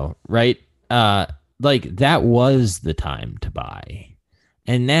thing though, right? Like that was the time to buy.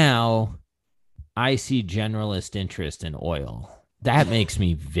 And now I see generalist interest in oil. That makes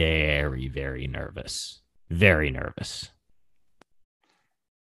me very, very nervous. Very nervous.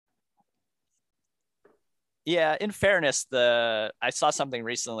 Yeah, in fairness, I saw something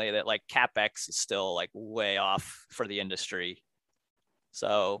recently that like CapEx is still like way off for the industry.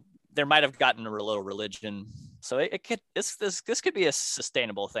 So there might have gotten a little religion. So this could be a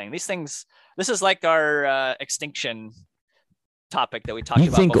sustainable thing. This is like our extinction topic that we talked about.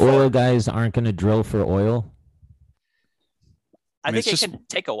 You think before. Oil guys aren't going to drill for oil? I think it can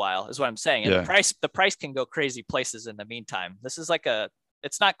take a while, is what I'm saying. And the price can go crazy places in the meantime. This is like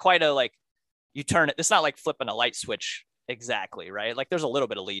it's not quite a like you turn it. It's not like flipping a light switch exactly, right? Like there's a little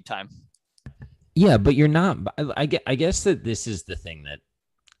bit of lead time. Yeah, but you're not. I guess that this is the thing that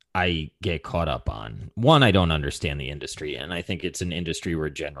I get caught up on. One, I don't understand the industry, and I think it's an industry where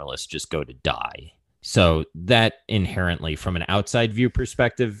generalists just go to die. So that inherently, from an outside view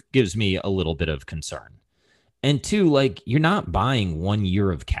perspective, gives me a little bit of concern. And two, like you're not buying 1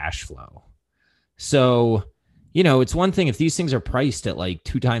 year of cash flow. So, you know, it's one thing if these things are priced at like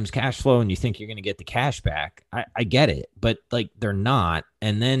 2 times cash flow and you think you're going to get the cash back. I get it, but like they're not.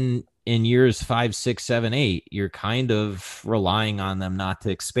 And then in years 5, 6, 7, 8, you're kind of relying on them not to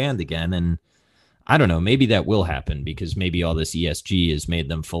expand again. And I don't know, maybe that will happen because maybe all this ESG has made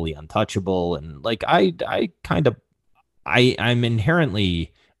them fully untouchable. And like I'm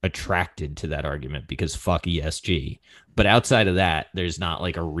inherently attracted to that argument because fuck ESG. But outside of that, there's not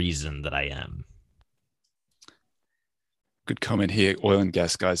like a reason that I am. Good comment here. Oil and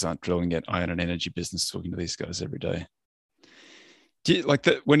gas guys aren't drilling yet. I own an energy business talking to these guys every day. Do you, like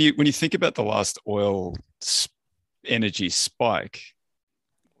that when you think about the last oil energy spike?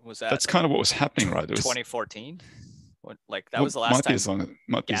 Was that's kind of what was happening, right? It was 2014. Was the last time.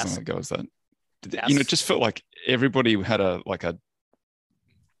 Might be as long ago as that. You know, it just felt like everybody had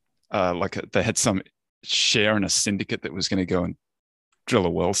they had some share in a syndicate that was going to go and drill a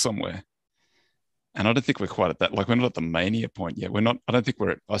well somewhere. And I don't think we're quite at that. Like we're not at the mania point yet. We're not.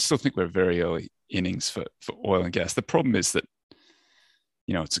 I still think we're very early innings for oil and gas. The problem is that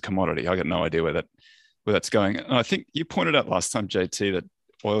it's a commodity. I got no idea where that's going. And I think you pointed out last time, JT, that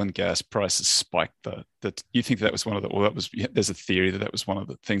oil and gas prices spiked. That you think that was one of the, or that was, there's a theory that was one of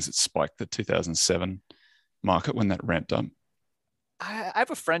the things that spiked the 2007 market when that ramped up. I have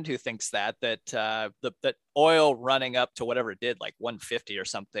a friend who thinks that that oil running up to whatever it did, like 150 or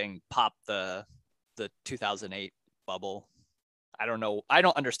something, popped the 2008 bubble. I don't know. I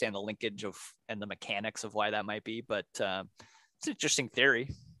don't understand the linkage of and the mechanics of why that might be, but it's an interesting theory.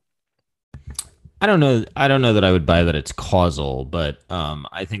 I don't know that I would buy that it's causal, but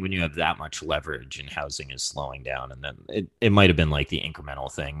I think when you have that much leverage and housing is slowing down, and then it might have been like the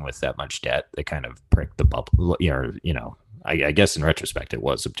incremental thing with that much debt that kind of pricked the bubble. I guess in retrospect, it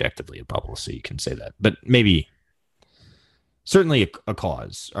was objectively a bubble, so you can say that. But maybe, certainly a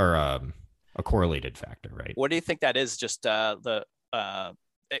cause or a correlated factor, right? What do you think that is? Just the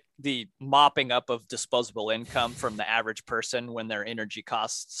mopping up of disposable income from the average person when their energy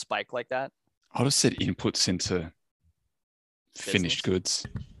costs spike like that? I would have said inputs into finished goods.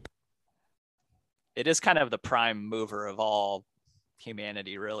 It is kind of the prime mover of all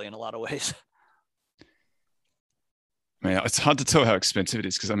humanity, really, in a lot of ways. I mean, it's hard to tell how expensive it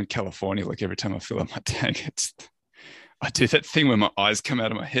is because I'm in California. Like every time I fill up my tank, I do that thing where my eyes come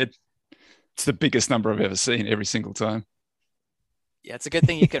out of my head. It's the biggest number I've ever seen every single time. Yeah, it's a good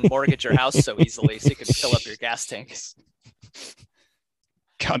thing you can mortgage your house so easily so you can fill up your gas tanks.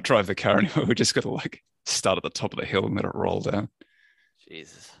 Can't drive the car anymore. We just got to start at the top of the hill and let it roll down.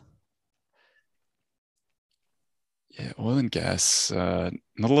 Jesus. Yeah, oil and gas. Not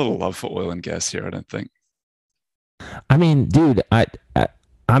a lot of love for oil and gas here, I don't think. I mean, dude,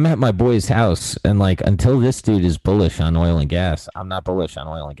 I'm at my boy's house, and until this dude is bullish on oil and gas, I'm not bullish on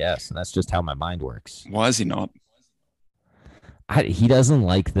oil and gas, and that's just how my mind works. Why is he not? He doesn't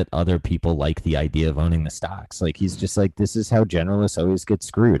like that other people like the idea of owning the stocks. He's just this is how generalists always get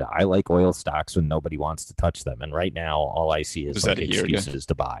screwed. I like oil stocks when nobody wants to touch them, and right now all I see is excuses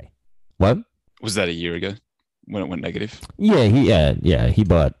to buy. What? Was that a year ago when it went negative? Yeah,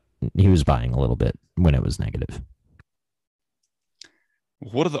 he was buying a little bit when it was negative.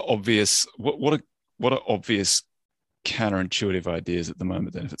 What are the obvious what are obvious counterintuitive ideas at the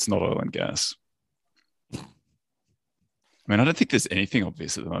moment then if it's not oil and gas? I mean, I don't think there's anything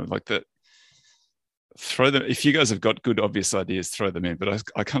obvious at the moment. Throw them. If you guys have got good obvious ideas, throw them in. But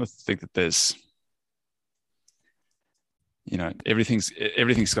I kind of think that there's,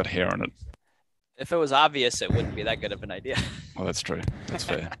 everything's got hair on it. If it was obvious, it wouldn't be that good of an idea. Well, that's true. That's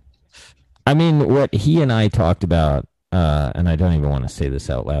fair. I mean, what he and I talked about, and I don't even want to say this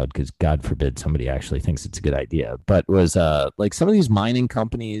out loud because God forbid somebody actually thinks it's a good idea, but was some of these mining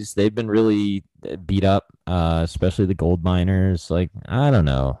companies, they've been really beat up, especially the gold miners. I don't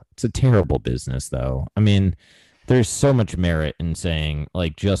know. It's a terrible business, though. I mean, there's so much merit in saying,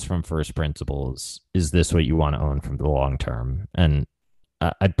 just from first principles, is this what you want to own from the long term? And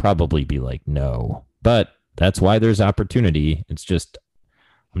I'd probably be no. But that's why there's opportunity. It's just,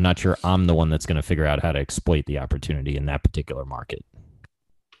 I'm not sure I'm the one that's going to figure out how to exploit the opportunity in that particular market.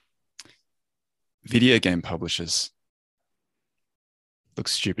 Video game publishers look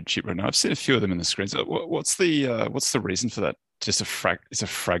stupid cheap right now. I've seen a few of them in the screens. What's the reason for that? Just it's a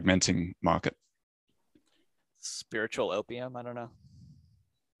fragmenting market. Spiritual opium. I don't know.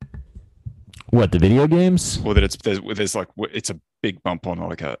 What, the video games? Or that it's a big bump on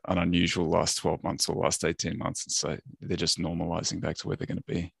an unusual last 12 months or last 18 months. And so they're just normalizing back to where they're going to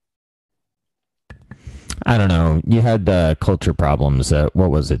be. I don't know. You had culture problems. What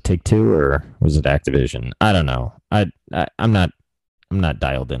was it? Take-Two or was it Activision? I don't know. I'm not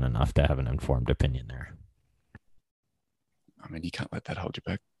dialed in enough to have an informed opinion there. I mean, you can't let that hold you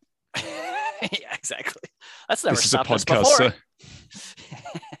back. Yeah, exactly. That's never stopped us before. So.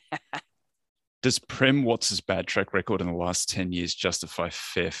 Does Prem Watts' bad track record in the last 10 years justify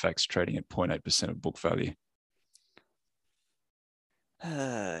Fairfax trading at 0.8% of book value?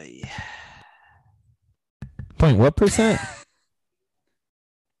 Yeah. Point what percent?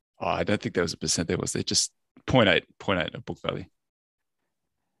 I don't think there was a percent there, was there? Just 0.8 of book value.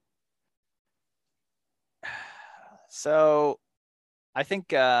 So I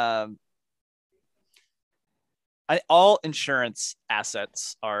think all insurance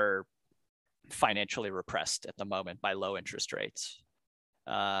assets are financially repressed at the moment by low interest rates.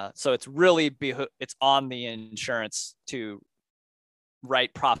 So it's really it's on the insurance to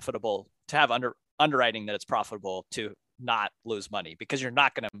write profitable, to have underwriting that it's profitable to not lose money, because you're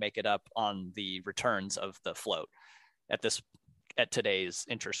not going to make it up on the returns of the float at today's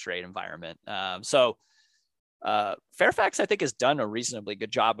interest rate environment. So Fairfax, I think, has done a reasonably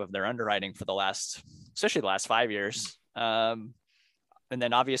good job of their underwriting for especially the last 5 years. And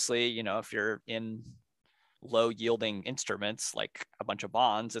then obviously, if you're in low yielding instruments like a bunch of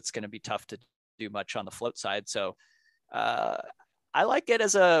bonds, it's going to be tough to do much on the float side. So I like it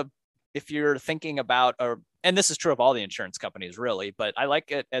if you're thinking about, and this is true of all the insurance companies really, but I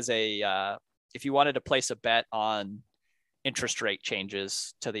like it as if you wanted to place a bet on interest rate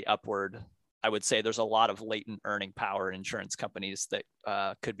changes to the upward, I would say there's a lot of latent earning power in insurance companies that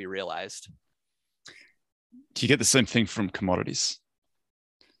could be realized. Do you get the same thing from commodities?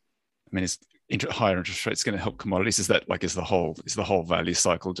 I mean, is higher interest rates going to help commodities? Is the whole value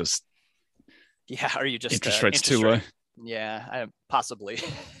cycle just? Yeah, are you just interest rates too low? Yeah, possibly.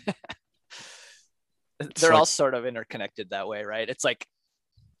 They're all sort of interconnected that way, right? It's like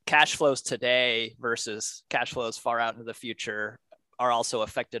cash flows today versus cash flows far out into the future are also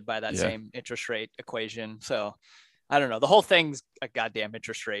affected by that same interest rate equation. So I don't know. The whole thing's a goddamn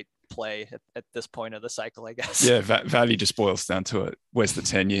interest rate play at this point of the cycle, I guess. Yeah, value just boils down to it. Where's the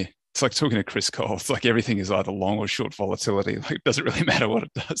 10-year? It's like talking to Chris Cole. It's like everything is either long or short volatility. Like it doesn't really matter what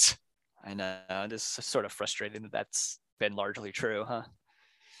it does. I know. It is sort of frustrating that that's been largely true, huh?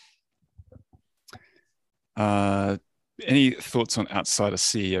 Any thoughts on outsider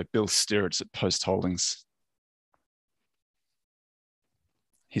CEO Bill Stirritz at Post Holdings?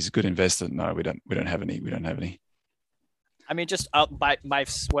 He's a good investor. No, we don't have any. We don't have any. I mean, just by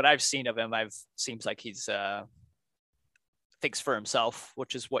what I've seen of him, seems like he's thinks for himself,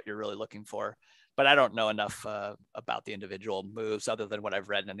 which is what you're really looking for. But I don't know enough about the individual moves other than what I've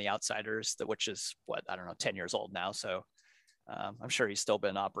read in the Outsiders, which is 10 years old now. So I'm sure he's still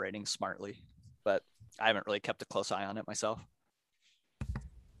been operating smartly, but I haven't really kept a close eye on it myself.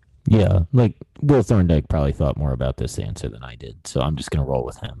 Yeah, like Will Thorndike probably thought more about this answer than I did, so I'm just going to roll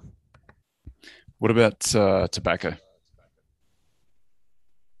with him. What about tobacco?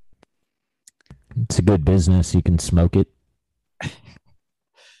 It's a good business. You can smoke it.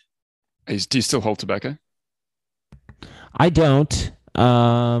 Do you still hold tobacco? I don't.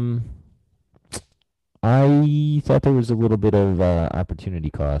 I thought there was a little bit of opportunity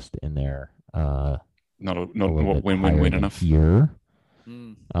cost in there. Not win-win enough here.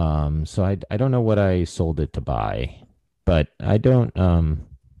 So I don't know what I sold it to buy, but I don't. I'm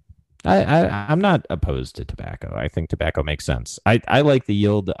not opposed to tobacco. I think tobacco makes sense. I like the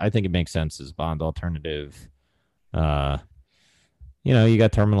yield. I think it makes sense as bond alternative. You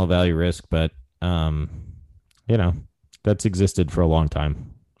got terminal value risk, but that's existed for a long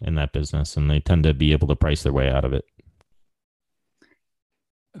time in that business, and they tend to be able to price their way out of it.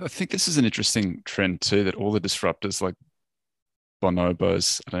 I think this is an interesting trend too, that all the disruptors like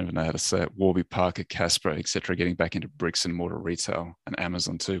Bonobos, I don't even know how to say it, Warby Parker, Casper, etc., getting back into bricks and mortar retail, and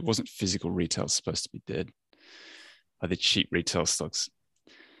Amazon too. Wasn't physical retail supposed to be dead? Are they cheap retail stocks?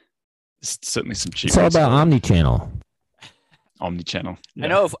 There's certainly some cheap. It's all about omni-channel. Omni-channel.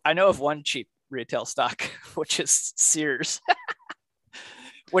 Yeah. I know of one cheap retail stock, which is Sears,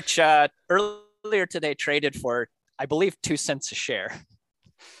 which earlier today traded for, I believe, 2 cents a share.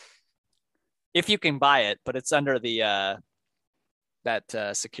 If you can buy it, but it's under the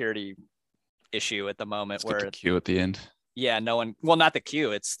that security issue at the moment, where the queue at the end. Yeah, no one. Well, not the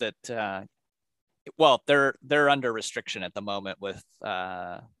queue. It's that. They're under restriction at the moment with.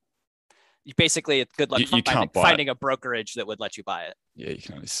 Basically, it's good luck finding a brokerage that would let you buy it. Yeah, you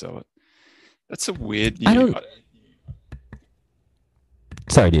can only sell it. That's a weird.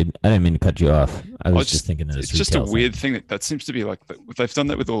 Sorry, dude. I didn't mean to cut you off. I was just thinking it's just a weird thing that seems to be like they've done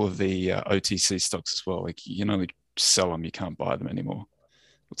that with all of the OTC stocks as well. Like you can only sell them, you can't buy them anymore.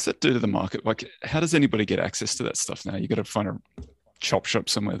 What's that do to the market? Like, how does anybody get access to that stuff now? You got to find a chop shop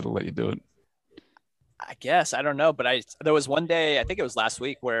somewhere that'll let you do it. I guess I don't know, but there was one day, I think it was last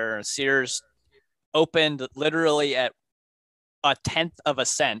week, where Sears opened literally at 1/10 of a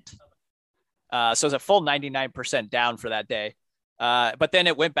cent. So it was a full 99% down for that day. But then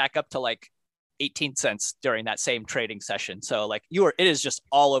it went back up to like 18 cents during that same trading session. So like it is just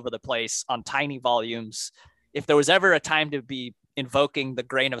all over the place on tiny volumes. If there was ever a time to be invoking the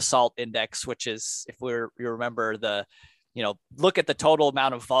grain of salt index, which is, if you remember look at the total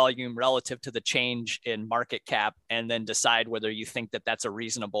amount of volume relative to the change in market cap, and then decide whether you think that that's a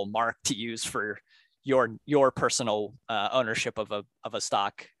reasonable mark to use for your personal ownership of a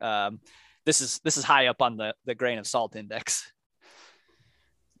stock. This is high up on the grain of salt index.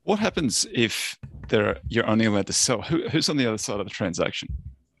 What happens if you're only allowed to sell? Who's on the other side of the transaction?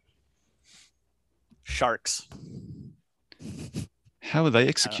 Sharks. How are they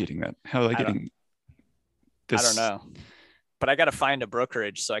executing that? How are they getting this? I don't know. But I got to find a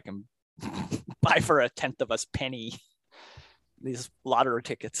brokerage so I can buy for 1/10 of a penny these lottery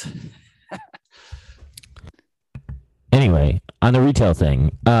tickets. Anyway, On the retail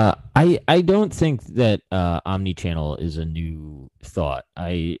thing, I don't think that omni-channel is a new thought.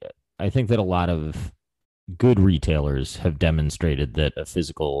 I think that a lot of good retailers have demonstrated that a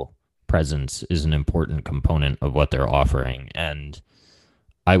physical presence is an important component of what they're offering, and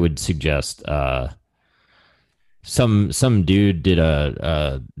I would suggest some dude did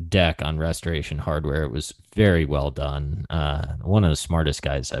a deck on restoration hardware. It was very well done. One of the smartest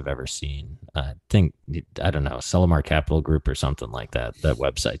guys I've ever seen. I think, I don't know, Selimar Capital Group or something like that. That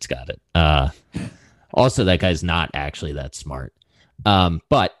website's got it. Also, that guy's not actually that smart.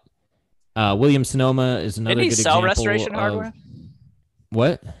 But William Sonoma is another good example. Didn't he sell restoration hardware?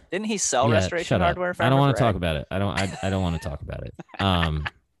 What? Didn't he sell restoration hardware? I don't want to talk about it. I don't want to talk about it.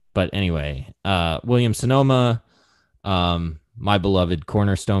 But anyway, William Sonoma, my beloved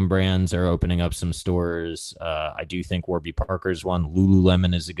Cornerstone brands are opening up some stores. I do think Warby Parker's one.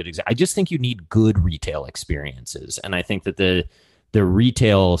 Lululemon is a good example. I just think you need good retail experiences. And I think that the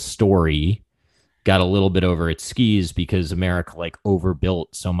retail story got a little bit over its skis because America like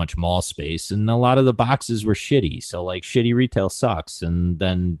overbuilt so much mall space and a lot of the boxes were shitty. So like shitty retail sucks and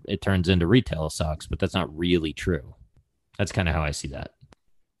then it turns into retail sucks, but that's not really true. That's kind of how I see that.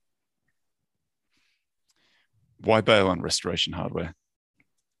 Why bail on restoration hardware?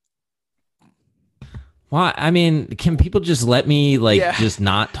 Well, I mean, can people just let me just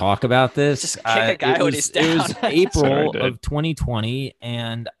not talk about this? Just kick a guy when he's down. It was April of 2020,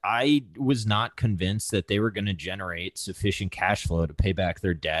 and I was not convinced that they were going to generate sufficient cash flow to pay back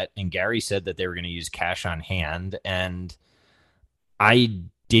their debt. And Gary said that they were going to use cash on hand, and I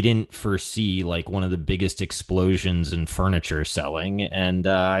didn't foresee like one of the biggest explosions in furniture selling. And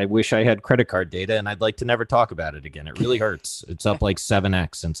I wish I had credit card data, and I'd like to never talk about it again. It really hurts. It's up like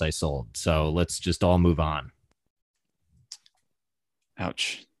 7x since I sold. So let's just all move on.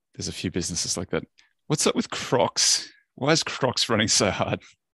 Ouch. There's a few businesses like that. What's up with Crocs? Why is Crocs running so hard?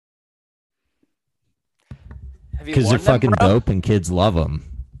 Because they're fucking dope and kids love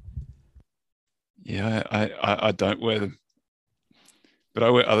them. Yeah, I don't wear them. But I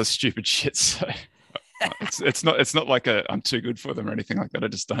wear other stupid shit, so it's not like I'm too good for them or anything like that. I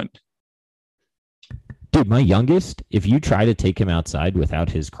just don't. Dude, my youngest, if you try to take him outside without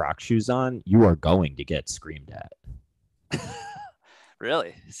his Croc shoes on, you are going to get screamed at.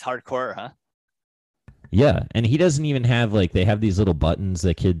 Really? It's hardcore, huh? Yeah, and he doesn't even have they have these little buttons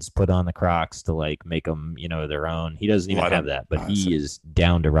that kids put on the Crocs to like make them, their own. He doesn't even have that, but he is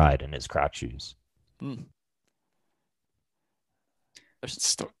down to ride in his Croc shoes. Hmm.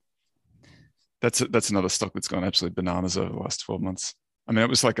 That's another stock that's gone absolutely bananas over the last 12 months. I mean, it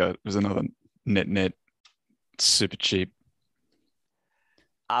was another net super cheap.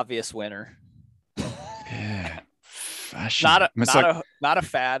 Obvious winner. Yeah. Fashion. Not a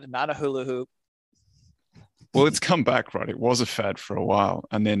fad, not a hula hoop. Well, it's come back, right? It was a fad for a while.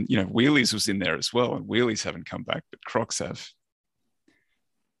 And then, Wheelies was in there as well. And Wheelies haven't come back, but Crocs have.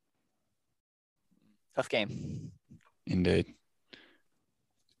 Tough game. Indeed.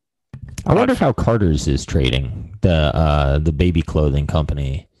 I wonder how Carter's is trading, the baby clothing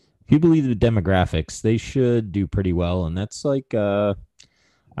company. If you believe the demographics, they should do pretty well. And that's I've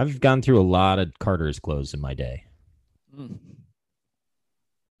gone through a lot of Carter's clothes in my day. Mm.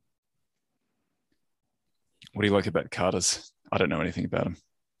 What do you like about Carter's? I don't know anything about them.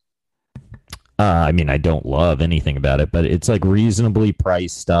 I mean, I don't love anything about it, but it's like reasonably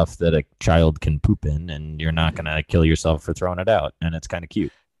priced stuff that a child can poop in, and you're not going to kill yourself for throwing it out. And it's kind of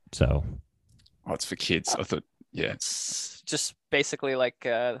cute. So, it's for kids. I thought, yeah, it's just basically like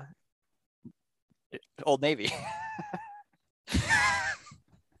Old Navy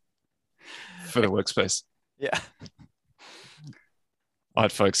for the workspace. Yeah. All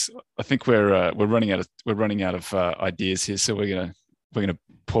right, folks. I think we're running out of ideas here, so we're gonna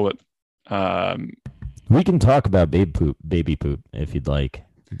pull it. We can talk about baby poop if you'd like.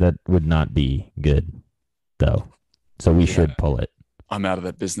 That would not be good, though. So we should pull it. I'm out of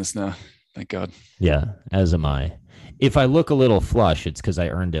that business now. Thank God. Yeah, as am I. If I look a little flush, it's because I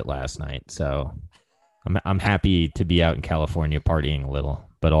earned it last night. So I'm happy to be out in California partying a little,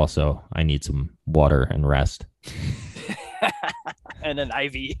 but also I need some water and rest. And an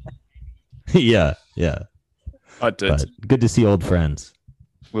IV. Yeah. I did. But good to see old friends.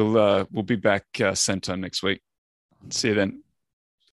 We'll be back same time next week. See you then.